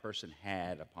impact that person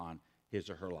had upon his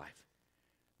or her life,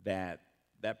 that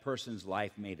person's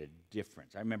life made a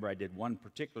difference. I remember I did one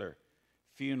particular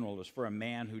funeral. It was for a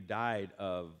man who died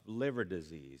of liver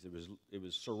disease. It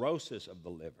was cirrhosis of the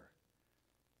liver.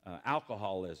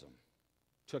 Alcoholism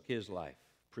took his life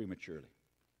prematurely.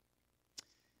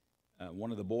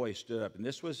 One of the boys stood up, and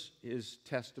this was his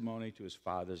testimony to his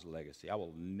father's legacy. I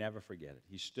will never forget it.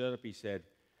 He stood up, he said,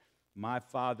 "My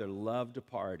father loved to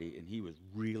party, and he was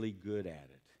really good at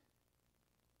it."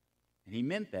 And he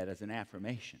meant that as an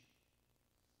affirmation.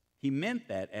 He meant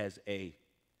that as a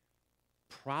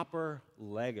proper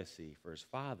legacy for his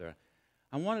father.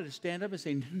 I wanted to stand up and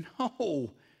say,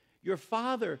 "No, your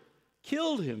father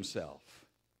killed himself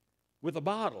with a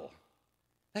bottle.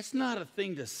 That's not a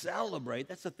thing to celebrate.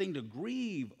 That's a thing to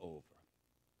grieve over."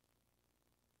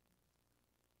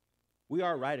 We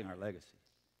are writing our legacy.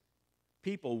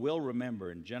 People will remember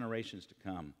in generations to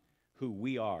come who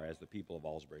we are as the people of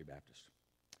Alsbury Baptist.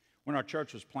 When our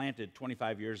church was planted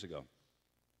 25 years ago,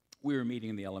 we were meeting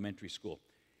in the elementary school.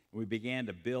 We began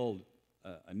to build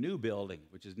a new building,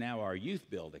 which is now our youth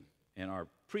building, and our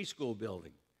preschool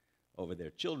building over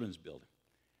there, children's building.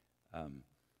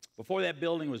 Before that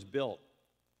building was built,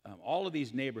 all of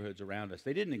these neighborhoods around us,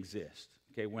 they didn't exist.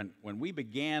 Okay, when we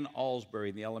began Alsbury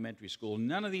in the elementary school,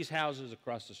 none of these houses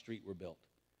across the street were built.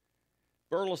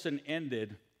 Burleson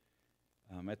ended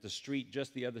at the street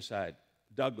just the other side,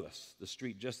 Douglas, the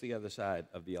street just the other side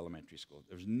of the elementary school.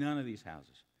 There was none of these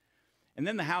houses. And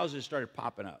then the houses started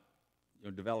popping up. You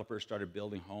know, developers started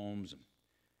building homes and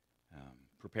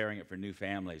preparing it for new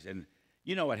families. And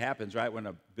you know what happens, right? When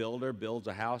a builder builds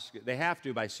a house, they have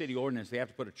to, by city ordinance, they have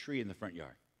to put a tree in the front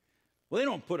yard. Well, they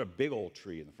don't put a big old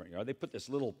tree in the front yard. They put this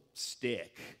little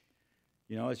stick.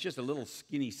 You know, it's just a little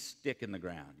skinny stick in the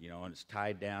ground, you know, and it's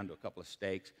tied down to a couple of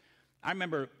stakes. I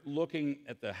remember looking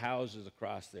at the houses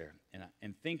across there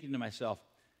and thinking to myself,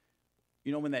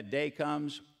 you know, when that day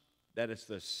comes, that it's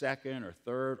the second or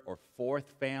third or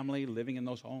fourth family living in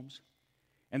those homes.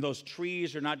 And those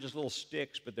trees are not just little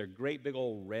sticks, but they're great big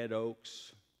old red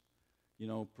oaks, you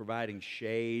know, providing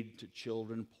shade to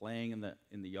children playing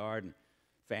in the yard, and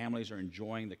families are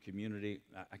enjoying the community.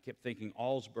 I kept thinking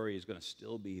Alsbury is going to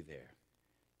still be there,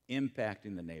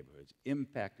 impacting the neighborhoods,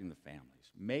 impacting the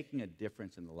families, making a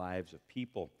difference in the lives of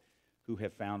people who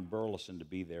have found Burleson to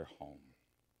be their home.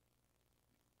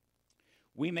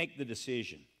 We make the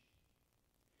decision.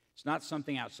 It's not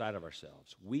something outside of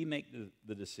ourselves. We make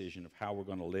the decision of how we're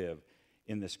going to live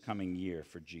in this coming year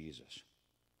for Jesus.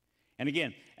 And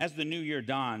again, as the new year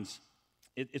dawns,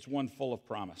 it's one full of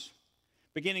promise.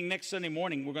 Beginning next Sunday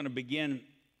morning, we're going to begin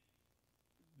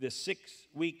this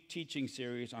 6-week teaching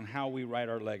series on how we write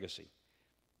our legacy.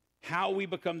 How we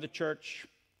become the church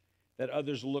that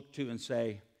others look to and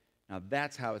say, now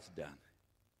that's how it's done.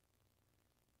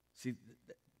 See,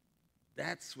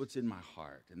 that's what's in my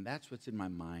heart, and that's what's in my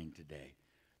mind today.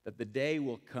 That the day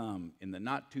will come in the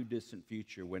not-too-distant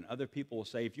future when other people will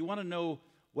say, if you want to know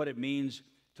what it means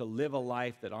to live a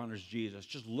life that honors Jesus,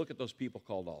 just look at those people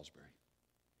called Alsbury.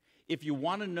 If you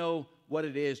want to know what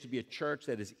it is to be a church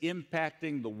that is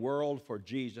impacting the world for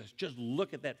Jesus, just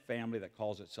look at that family that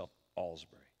calls itself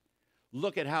Alsbury.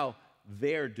 Look at how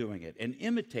they're doing it and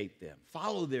imitate them.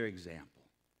 Follow their example.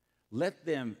 Let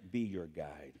them be your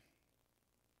guide.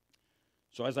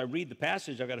 So as I read the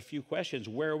passage, I've got a few questions.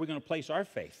 Where are we going to place our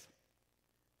faith?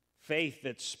 Faith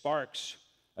that sparks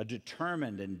a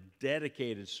determined and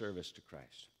dedicated service to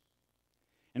Christ.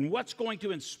 And what's going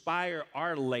to inspire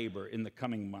our labor in the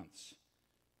coming months?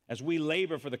 As we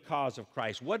labor for the cause of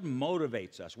Christ, what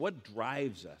motivates us? What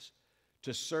drives us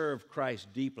to serve Christ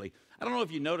deeply? I don't know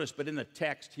if you noticed, but in the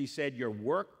text, he said, your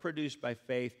work produced by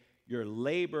faith, your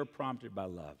labor prompted by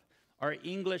love. Our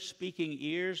English-speaking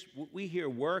ears, we hear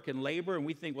work and labor, and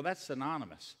we think, well, that's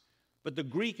synonymous. But the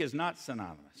Greek is not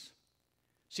synonymous.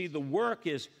 See, the work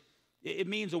it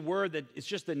means a word that it's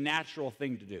just a natural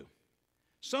thing to do.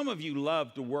 Some of you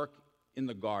love to work in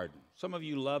the garden. Some of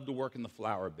you love to work in the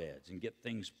flower beds and get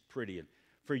things pretty. And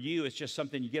for you, it's just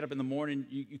something you get up in the morning,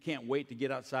 you can't wait to get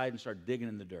outside and start digging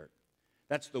in the dirt.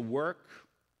 That's the work,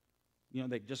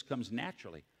 that just comes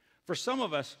naturally. For some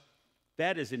of us,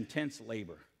 that is intense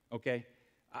labor. Okay,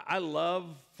 I love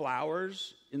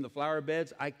flowers in the flower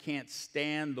beds. I can't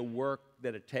stand the work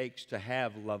that it takes to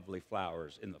have lovely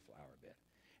flowers in the flower bed.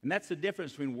 And that's the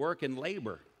difference between work and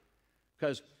labor.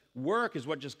 Because work is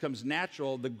what just comes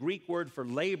natural. The Greek word for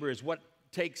labor is what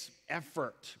takes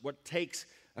effort, what takes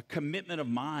a commitment of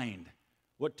mind,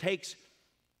 what takes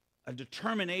a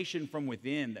determination from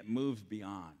within that moves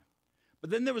beyond.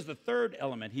 But then there was the third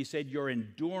element. He said, your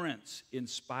endurance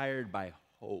inspired by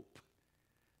hope.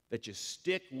 That you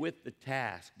stick with the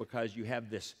task because you have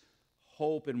this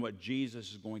hope in what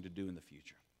Jesus is going to do in the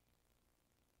future.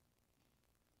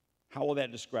 How will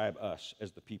that describe us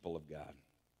as the people of God?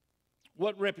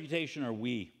 What reputation are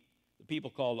we, the people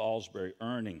called Alsbury,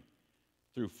 earning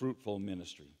through fruitful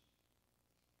ministry?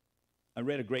 I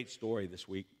read a great story this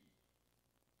week.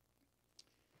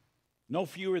 No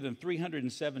fewer than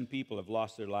 307 people have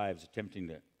lost their lives attempting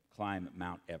to climb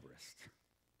Mount Everest.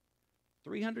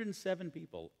 307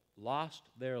 people lost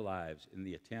their lives in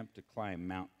the attempt to climb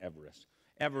Mount Everest.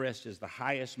 Everest is the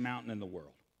highest mountain in the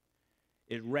world.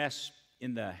 It rests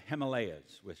in the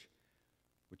Himalayas, which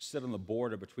sit on the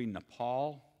border between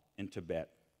Nepal and Tibet.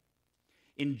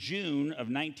 In June of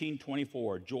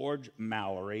 1924, George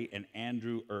Mallory and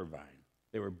Andrew Irvine,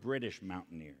 they were British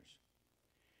mountaineers.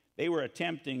 They were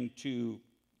attempting to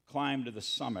climb to the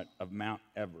summit of Mount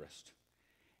Everest.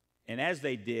 And as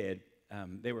they did,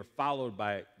 they were followed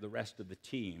by the rest of the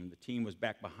team. The team was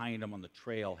back behind them on the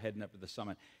trail heading up to the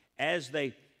summit. As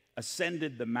they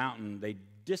ascended the mountain, they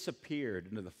disappeared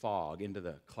into the fog, into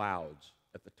the clouds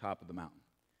at the top of the mountain.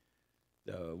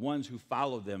 The ones who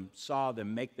followed them saw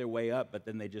them make their way up, but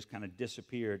then they just kind of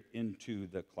disappeared into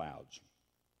the clouds.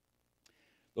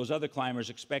 Those other climbers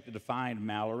expected to find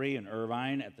Mallory and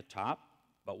Irvine at the top,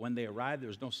 but when they arrived, there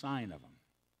was no sign of them.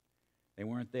 They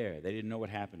weren't there. They didn't know what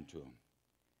happened to them.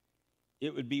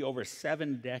 It would be over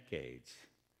 7 decades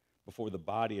before the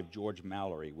body of George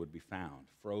Mallory would be found,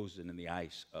 frozen in the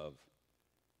ice of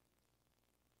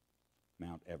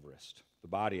Mount Everest. The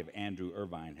body of Andrew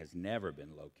Irvine has never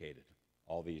been located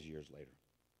all these years later.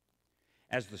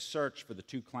 As the search for the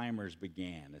two climbers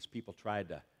began, as people tried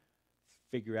to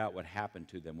figure out what happened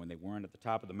to them when they weren't at the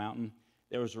top of the mountain,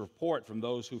 there was a report from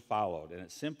those who followed, and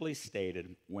it simply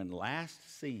stated, when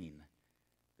last seen,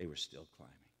 they were still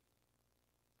climbing.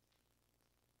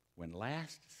 When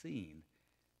last seen,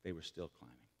 they were still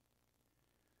climbing.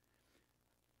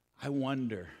 I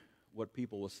wonder what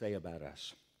people will say about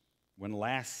us. When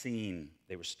last seen,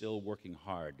 they were still working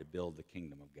hard to build the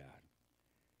kingdom of God.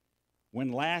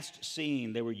 When last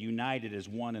seen, they were united as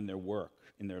one in their work,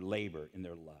 in their labor, in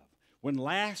their love. When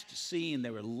last seen, they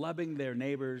were loving their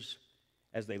neighbors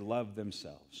as they loved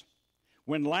themselves.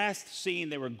 When last seen,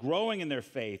 they were growing in their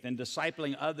faith and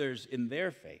discipling others in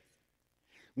their faith.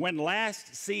 When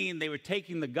last seen, they were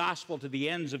taking the gospel to the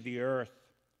ends of the earth.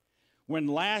 When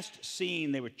last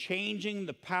seen, they were changing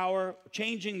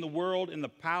the world in the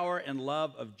power and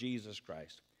love of Jesus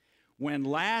Christ. When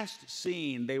last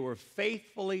seen, they were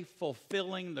faithfully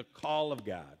fulfilling the call of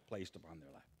God placed upon their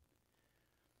life.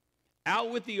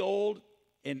 Out with the old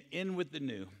and in with the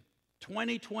new.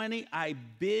 2020, I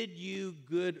bid you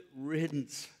good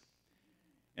riddance.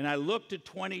 And I look to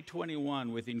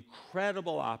 2021 with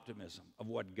incredible optimism of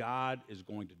what God is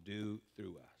going to do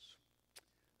through us.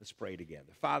 Let's pray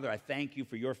together. Father, I thank you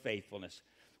for your faithfulness.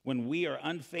 When we are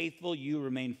unfaithful, you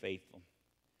remain faithful.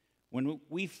 When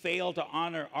we fail to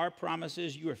honor our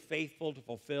promises, you are faithful to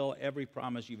fulfill every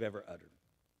promise you've ever uttered.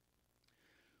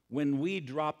 When we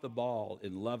drop the ball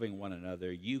in loving one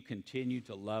another, you continue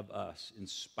to love us in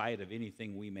spite of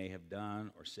anything we may have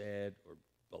done or said or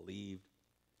believed.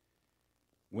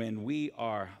 When we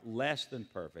are less than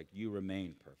perfect, you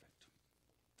remain perfect.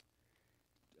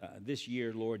 This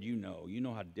year, Lord, you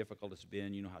know how difficult it's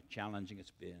been. You know how challenging it's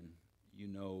been. You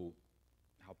know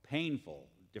how painful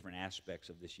different aspects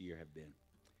of this year have been.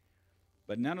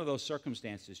 But none of those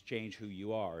circumstances change who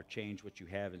you are or change what you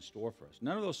have in store for us.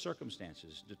 None of those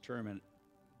circumstances determine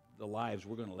the lives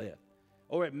we're going to live.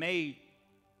 Or it may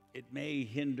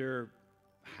hinder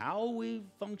how we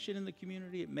function in the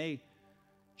community. It may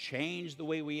change the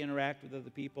way we interact with other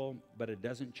people, but it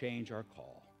doesn't change our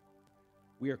call.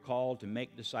 We are called to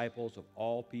make disciples of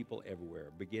all people everywhere,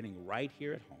 beginning right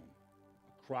here at home,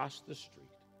 across the street,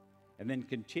 and then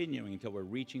continuing until we're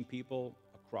reaching people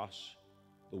across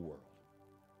the world.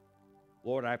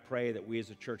 Lord, I pray that we as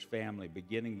a church family,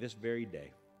 beginning this very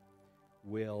day,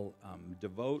 will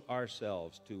devote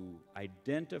ourselves to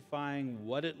identifying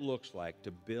what it looks like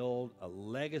to build a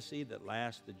legacy that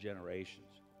lasts the generations,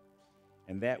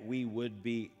 and that we would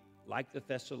be, like the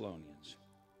Thessalonians,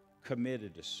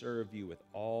 committed to serve you with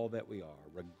all that we are,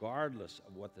 regardless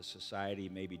of what the society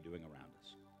may be doing around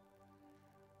us.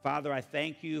 Father, I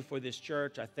thank you for this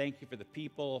church. I thank you for the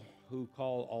people who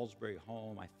call Alsbury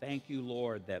home. I thank you,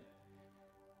 Lord, that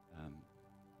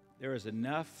there is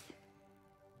enough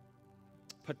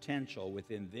potential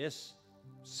within this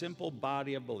simple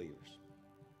body of believers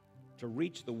to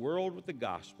reach the world with the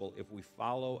gospel if we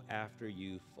follow after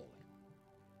you fully.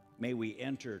 May we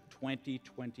enter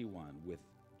 2021 with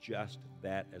just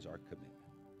that as our commitment,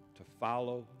 to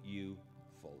follow you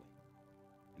fully.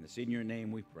 And it's in your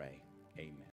name we pray. Amen.